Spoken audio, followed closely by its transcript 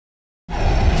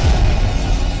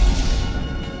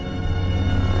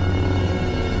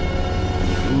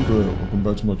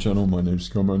welcome back to my channel. My name is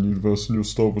SKYMAN Universe and your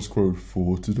Star Wars quote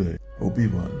for today.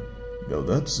 Obi-Wan. Now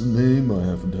that's a name I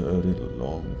haven't heard in a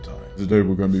long time. Today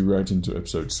we're going to be reacting to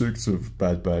episode 6 of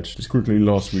Bad Batch. Just quickly,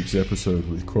 last week's episode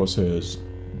with Crosshairs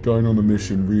going on a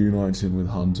mission, reuniting with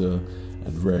Hunter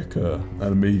and Wrecker and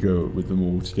Amigo with them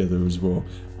all together as well,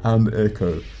 and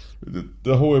Echo.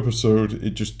 The whole episode,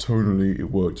 it just tonally,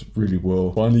 it worked really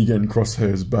well. Finally getting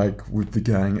Crosshairs back with the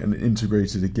gang and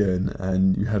integrated again,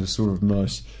 and you had a sort of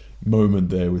nice moment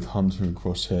there with Hunter and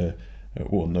Crosshair.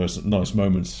 Well, nice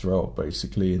moments throughout,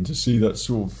 basically, and to see that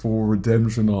sort of full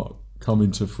redemption arc come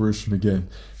into fruition again,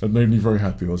 that made me very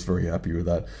happy. I was very happy with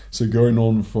that. So going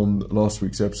on from last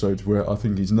week's episode, where I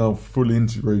think he's now fully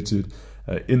integrated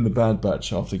in the Bad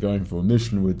Batch after going for a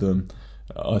mission with them,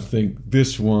 I think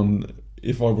this one,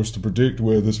 if I was to predict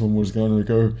where this one was going to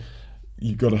go,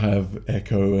 you've got to have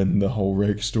Echo and the whole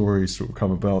Rake story sort of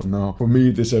come about now. For me,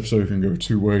 this episode can go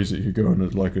two ways. It could go on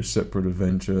as like a separate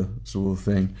adventure sort of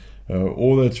thing,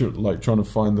 or they're like trying to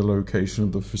find the location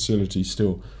of the facility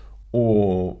still,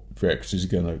 or Rex is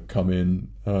going to come in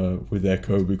with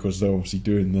Echo, because they're obviously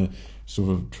doing the sort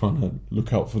of trying to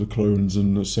look out for the clones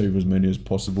and save as many as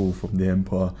possible from the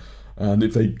Empire. And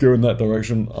if they go in that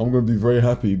direction, I'm going to be very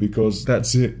happy, because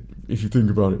that's it. If you think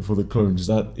about it, for the clones,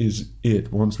 that is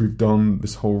it. Once we've done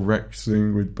this whole Rex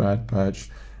thing with Bad Batch,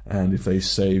 and if they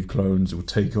save clones or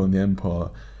take on the Empire,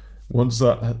 once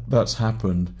that's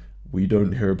happened, we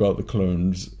don't hear about the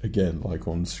clones again, like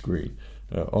on screen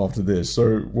after this.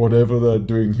 So whatever they're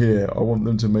doing here, I want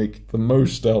them to make the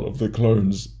most out of the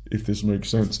clones, if this makes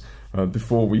sense,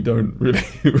 before we don't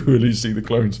really see the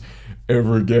clones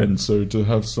ever again. So to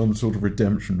have some sort of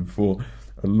redemption for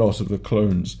a lot of the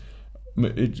clones,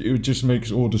 it just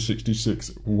makes Order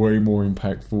 66 way more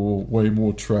impactful, way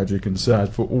more tragic and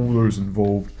sad for all those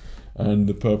involved, and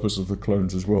the purpose of the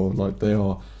clones as well. Like they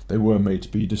were made to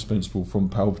be dispensable from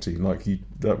Palpatine. Like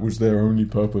that was their only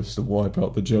purpose, to wipe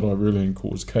out the Jedi really and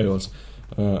cause chaos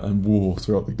and war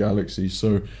throughout the galaxy.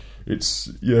 So it's,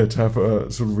 yeah, to have a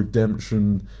sort of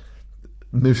redemption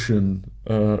mission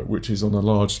which is on a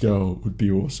large scale would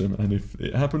be awesome. And if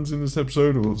it happens in this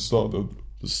episode, or start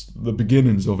the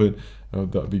beginnings of it,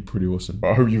 that would be pretty awesome.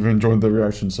 I hope you've enjoyed the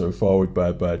reaction so far with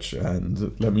Bad Batch,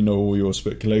 and let me know all your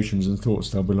speculations and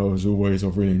thoughts down below. As always,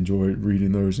 I've really enjoyed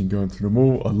reading those and going through them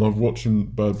all. I love watching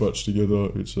Bad Batch together.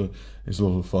 It's a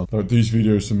lot of fun. These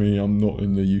videos, to me, I'm not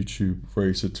in the YouTube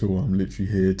race at all. I'm literally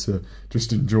here to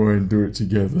just enjoy and do it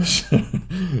together.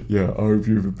 Yeah, I hope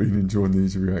you've been enjoying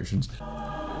these reactions.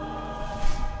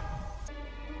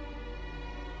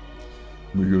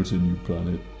 We go to a new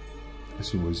planet.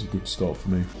 It's always a good start for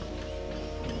me.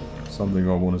 Something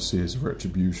I want to see is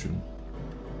retribution.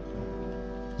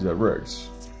 Is that Rex?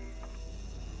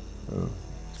 Oh,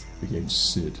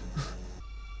 against Sid.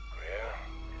 Where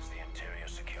is the interior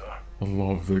secure? I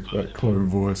love that clone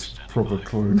voice. Proper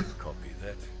clone. Copy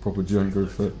that. Proper Django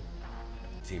Fett.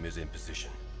 Team is in position.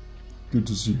 Good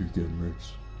to see you again,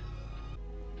 Rex.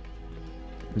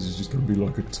 This is just going to be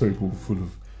like a table full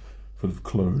of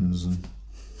clones and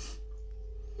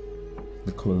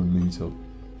the clone meetup.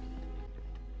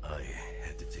 I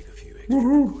had to take a few extra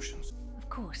precautions. Of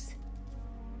course.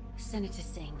 Senator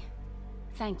Singh,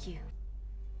 thank you.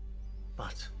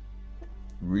 But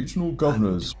Regional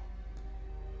governors.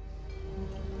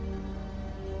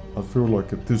 I feel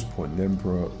like at this point the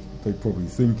Emperor, they probably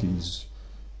think he's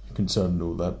concerned and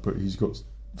all that, but he's got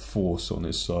force on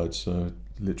his side, so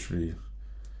literally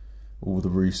all the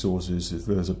resources, if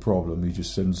there's a problem, he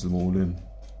just sends them all in.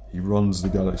 He runs the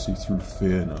galaxy through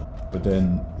fear now. But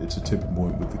then it's a tipping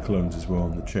point with the clones as well,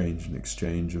 and the change and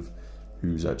exchange of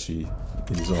who's actually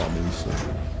in his army. So,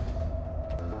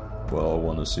 well, I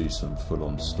want to see some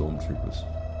full-on stormtroopers.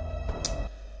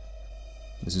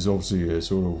 This is obviously a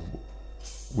sort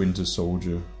of Winter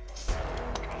Soldier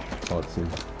type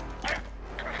thing.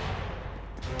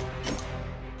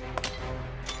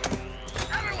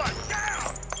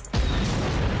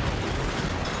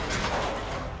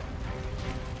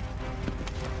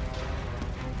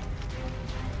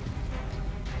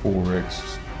 Or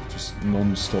Rex, just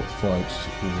non-stop fights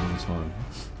all the time.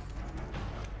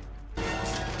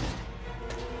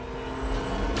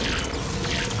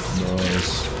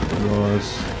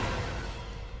 Nice.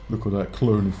 Look at that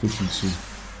clone efficiency.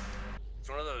 it's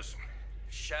one of those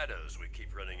shadows we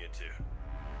keep running into.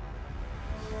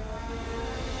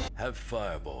 Have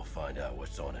Fireball find out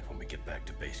what's on it when we get back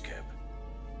to base camp.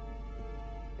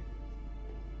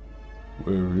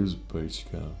 Where is base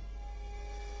camp?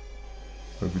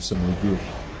 Hope it's somewhere good.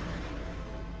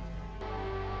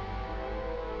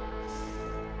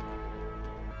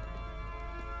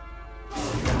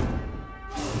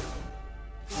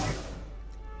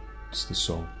 It's the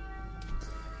song.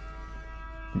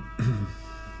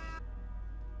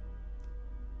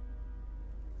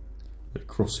 They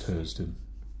crosshairs him.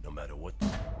 No matter what.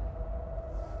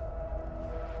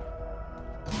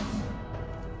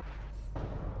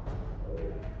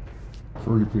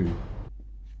 Creepy.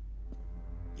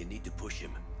 You need to push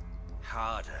him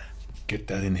harder. Get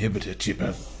that inhibitor chip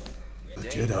out. The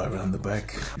Jedi around the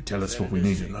back. You tell us what we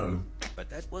need to know.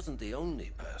 But that wasn't the only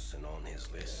person on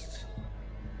his list.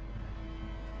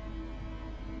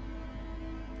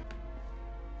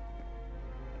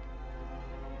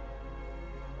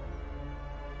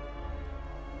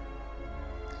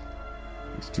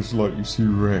 It's just like you see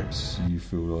Rex, you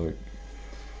feel like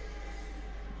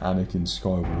Anakin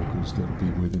Skywalker's going to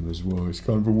be with him as well. It's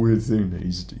kind of a weird thing that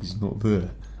he's not there.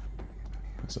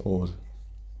 It's odd.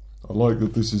 I like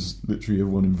that this is literally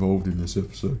everyone involved in this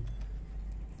episode.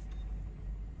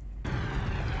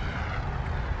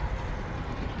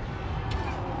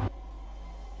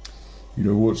 You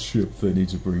know what ship they need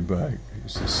to bring back?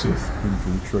 It's the Sith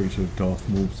infiltrator Darth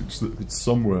Maul. It's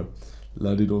somewhere,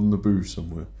 landed on Naboo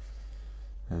somewhere.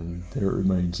 And there it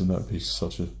remains, and that'd be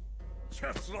such a...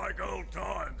 Just like old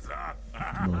times,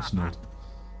 huh? nice nod.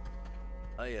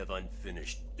 I have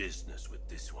unfinished business with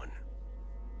this one.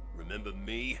 Remember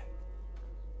me?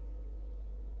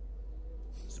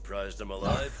 Surprised I'm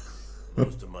alive?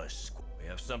 Most of my squad. We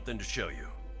have something to show you.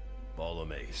 Follow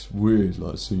me. It's weird,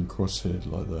 like, seeing Crosshair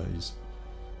like that. He's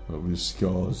like, with his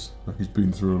scars, like he's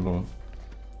been through a lot.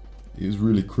 It is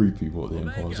really creepy what the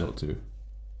Empire's up to.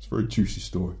 It's a very juicy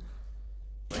story.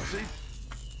 It's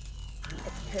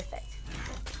perfect.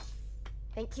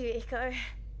 Thank you, Echo.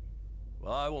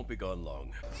 Well, I won't be gone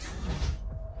long.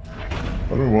 I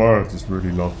don't know why, I just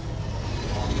really love...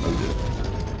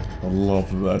 I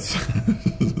love that.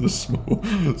 The small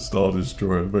Star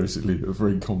Destroyer, basically a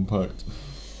very compact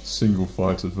single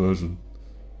fighter version.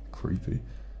 Creepy.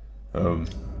 Yeah,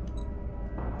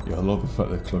 I love the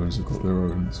fact that clones have got their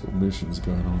own sort of missions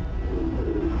going on.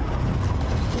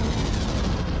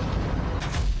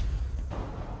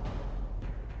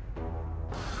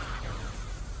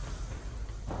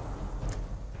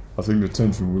 I think the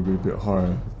tension would be a bit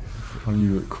higher if I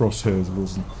knew that Crosshairs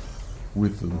wasn't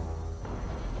with them.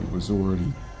 It was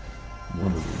already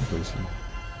one of them, basically.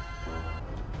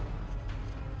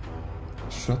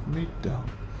 Shut me down.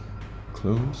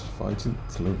 Clones fighting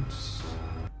clones.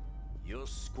 Your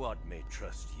squad may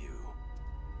trust you,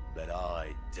 but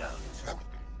I don't.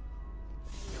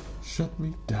 Shut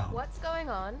me down. What's going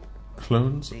on?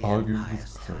 Clones The argue with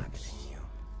Empire's clones. targeting you.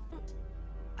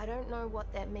 I don't know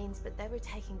what that means, but they were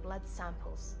taking blood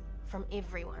samples from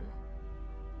everyone.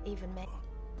 Even me.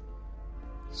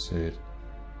 Say it.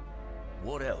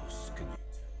 What else can you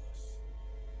tell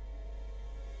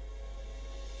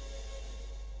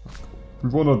us? We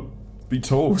want to be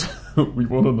told. We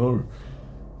want to know.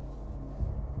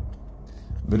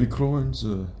 Midichlorians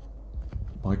are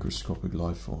microscopic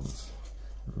life forms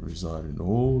that reside in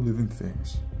all living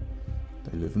things.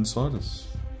 They live inside us,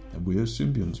 and we are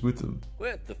symbionts with them.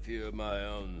 With a few of my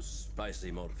own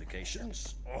spicy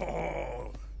modifications.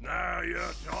 Oh, now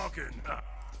you're talking.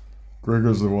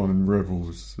 Gregor's the one in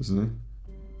Rebels, isn't he?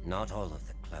 Not all of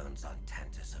the clones on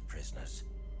Tantus are prisoners.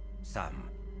 Some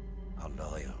are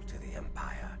loyal to the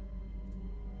Empire.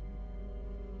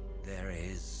 There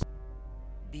is...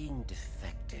 Being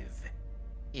defective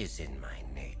is in my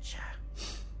nature.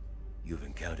 You've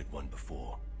encountered one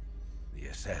before. The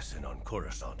assassin on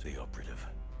Coruscant, the operative.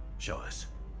 Show us.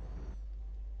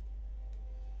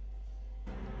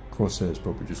 Crosshair's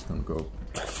probably just gonna go.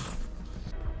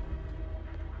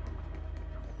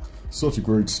 Such a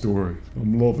great story.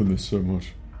 I'm loving this so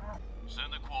much.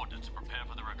 Send the coordinates to prepare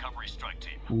for the recovery strike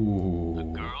team. Ooh. The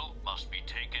girl must be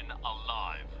taken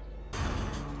alive.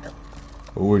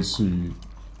 Always see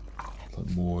like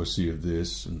more I see of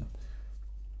this and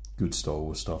good Star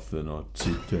Wars stuff, then I'd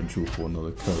see potential for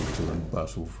another character in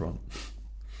Battlefront.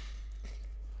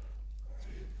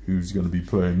 Who's going to be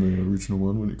playing the original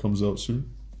one when it comes out soon?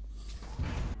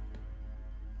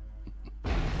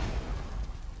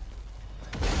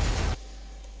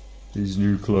 These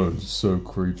new clones are so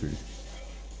creepy.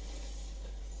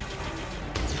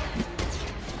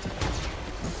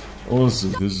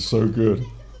 Honestly, this is so good.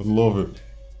 I love it.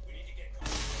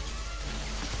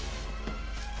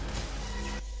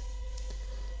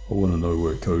 I want to know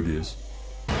where Cody is.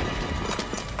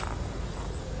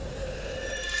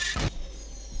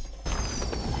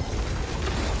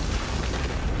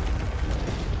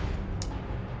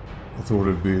 I thought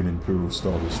it'd be an Imperial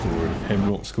Star Destroyer. If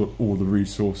Hemlock's got all the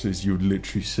resources, you'd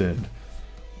literally send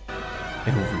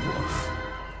everyone.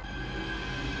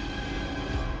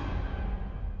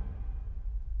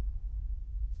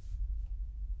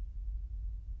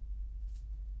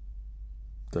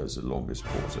 There's the longest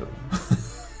pause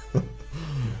ever.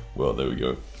 Well, there we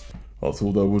go. I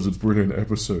thought that was a brilliant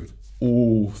episode.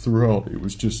 All throughout, it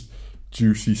was just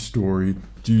juicy story,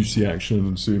 juicy action,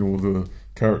 and seeing all the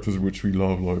characters which we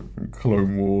love, like from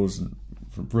Clone Wars and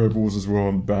from Rebels as well,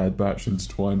 and Bad Batch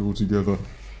intertwined all together.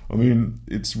 I mean,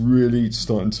 it's really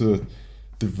starting to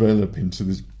develop into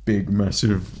this big,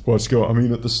 massive wide scale. I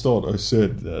mean, at the start, I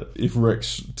said that if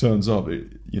Rex turns up,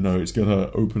 it's going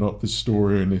to open up this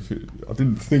story, and I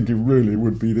didn't think it really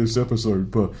would be this episode,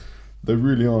 but they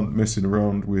really aren't messing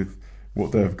around with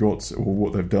what they've got or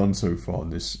what they've done so far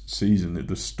in this season.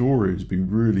 The story has been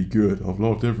really good. I've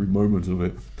loved every moment of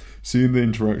it. Seeing the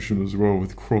interaction as well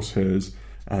with Crosshairs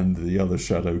and the other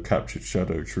captured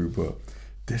Shadow Trooper.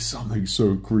 There's something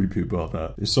so creepy about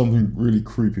that. There's something really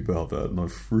creepy about that, and I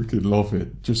freaking love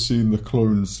it. Just seeing the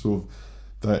clones sort of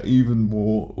that even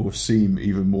more, or seem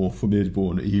even more formidable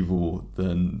and evil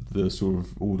than the sort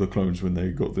of all the clones when they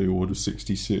got the Order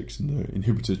 66 and the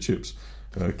inhibitor chips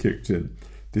kicked in.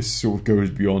 This sort of goes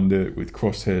beyond it, with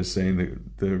Crosshairs saying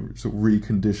that they're sort of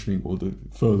reconditioning or the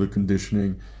further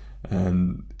conditioning,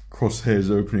 and Crosshairs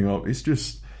opening up. It's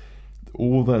just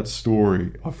all that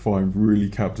story I find really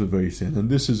captivating, and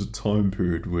this is a time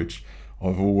period which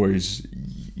I've always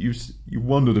you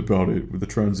wondered about it with the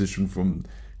transition from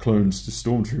clones to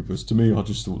stormtroopers. To me, I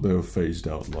just thought they were phased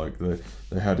out, like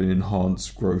they had an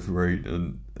enhanced growth rate,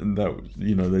 and that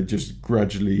they just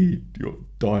gradually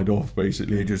died off.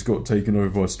 Basically, it just got taken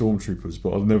over by stormtroopers.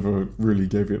 But I never really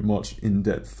gave it much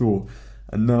in-depth thought,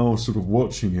 and now sort of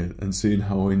watching it and seeing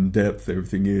how in-depth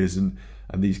everything is, and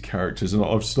these characters, and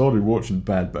I've started watching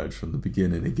Bad Batch from the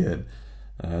beginning again,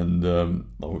 and I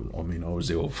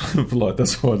was ill for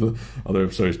that's why the other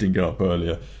episodes didn't get up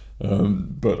earlier,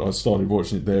 but I started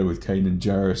watching it there with Kanan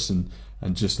Jarrus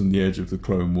and just on the edge of the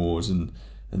Clone Wars, and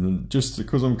then just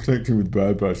because I'm connecting with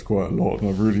Bad Batch quite a lot, and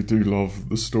I really do love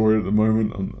the story at the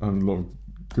moment. I'm having a lot of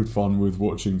good fun with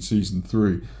watching season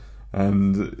 3,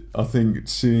 and I think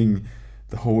seeing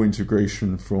the whole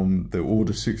integration from the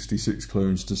Order 66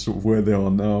 clones to sort of where they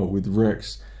are now with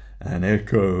Rex and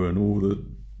Echo and all the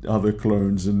other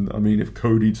clones, and I mean, if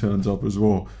Cody turns up as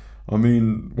well, I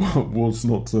mean, what's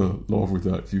not to love with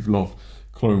that? If you've loved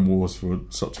Clone Wars for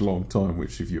such a long time,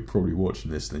 which if you're probably watching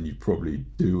this, then you probably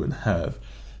do and have,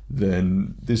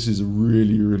 then this is a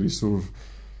really, really sort of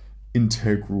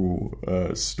integral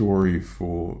story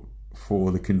for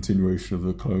the continuation of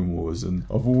the Clone Wars. And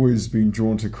I've always been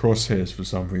drawn to Crosshairs for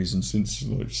some reason since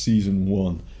like season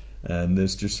 1, and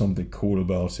there's just something cool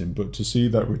about him. But to see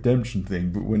that redemption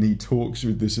thing, but when he talks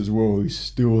with this as well, he's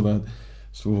still that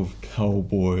sort of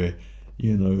cowboy,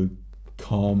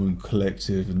 calm and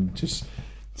collective, and just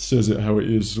says it how it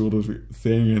is sort of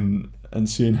thing, and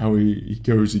seeing how he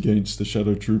goes against the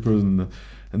Shadow Trooper, and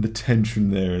the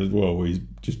tension there as well, where he's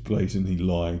just blatantly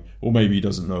lying. Or maybe he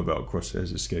doesn't know about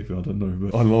Crosshairs escaping, I don't know.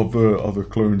 But I love the other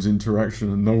clones'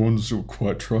 interaction, and no one's sort of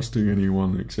quite trusting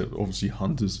anyone except obviously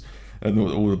Hunters, and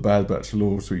all the Bad Batch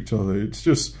loyal to each other. It's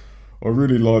just, I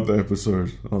really liked the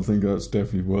episode. I think that's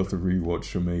definitely worth a rewatch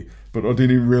for me. But I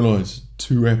didn't even realise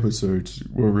 2 episodes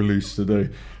were released today.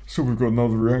 So we've got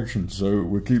another reaction. So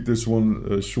we'll keep this one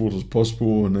as short as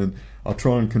possible, and then I'll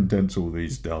try and condense all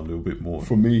these down a little bit more.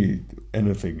 For me,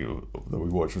 anything that we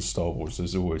watch with Star Wars,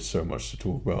 there's always so much to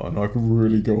talk about, and I can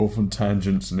really go off on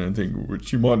tangents and anything,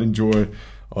 which you might enjoy.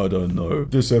 I don't know.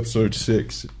 This episode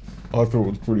 6, I thought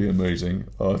was pretty amazing.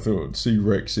 I thought see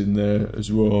Rex in there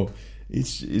as well.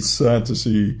 It's sad to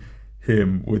see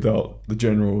him without the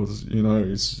generals.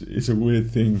 It's a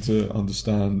weird thing to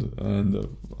understand,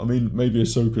 and I mean, maybe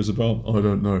Ahsoka's about, I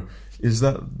don't know. Is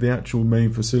that the actual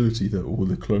main facility that all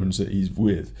the clones that he's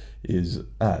with is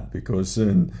at? Because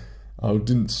then I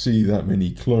didn't see that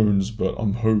many clones, but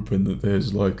I'm hoping that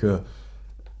there's like an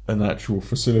actual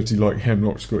facility, like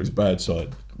Hemlock's got his bad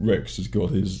side, Rex has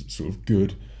got his sort of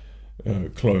good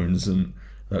clones, and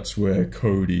that's where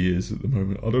Cody is at the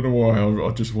moment. I don't know why,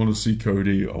 I just want to see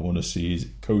Cody. I want to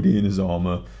see Cody in his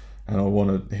armor, and I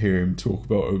want to hear him talk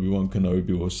about Obi-Wan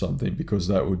Kenobi or something, because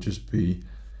that would just be,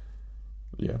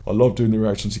 yeah. I love doing the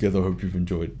reactions together. I hope you've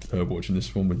enjoyed watching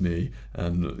this one with me,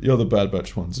 and the other Bad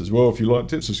Batch ones as well. If you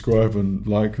liked it, subscribe and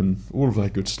like and all of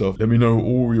that good stuff. Let me know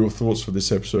all your thoughts for this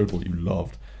episode, what you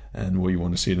loved and what you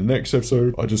want to see in the next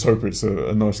episode. I just hope it's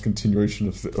a nice continuation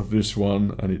of this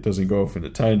one, and it doesn't go off in a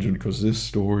tangent, because this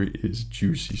story is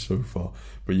juicy so far.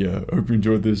 But yeah, I hope you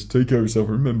enjoyed this. Take care of yourself.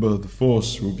 Remember, the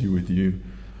Force will be with you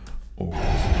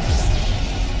always.